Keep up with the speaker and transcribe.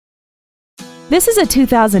This is a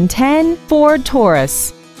 2010 Ford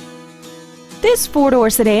Taurus. This four-door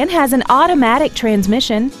sedan has an automatic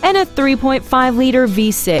transmission and a 3.5-liter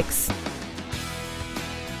V6.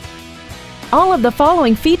 All of the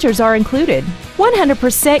following features are included: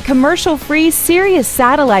 100% commercial-free Sirius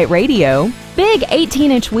satellite radio, big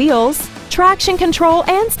 18-inch wheels, traction control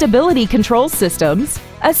and stability control systems,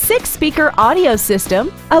 a 6-speaker audio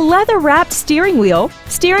system, a leather-wrapped steering wheel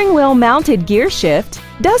mounted gear shift,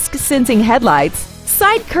 dusk-sensing headlights,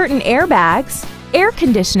 side curtain airbags, air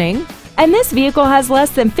conditioning, and this vehicle has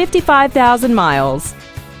less than 55,000 miles.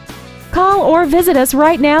 Call or visit us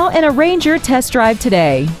right now and arrange your test drive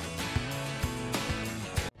today.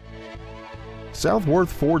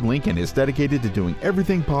 Southworth Ford Lincoln is dedicated to doing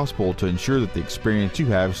everything possible to ensure that the experience you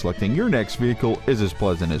have selecting your next vehicle is as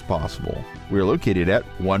pleasant as possible. We are located at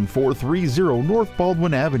 1430 North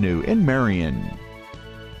Baldwin Avenue in Marion.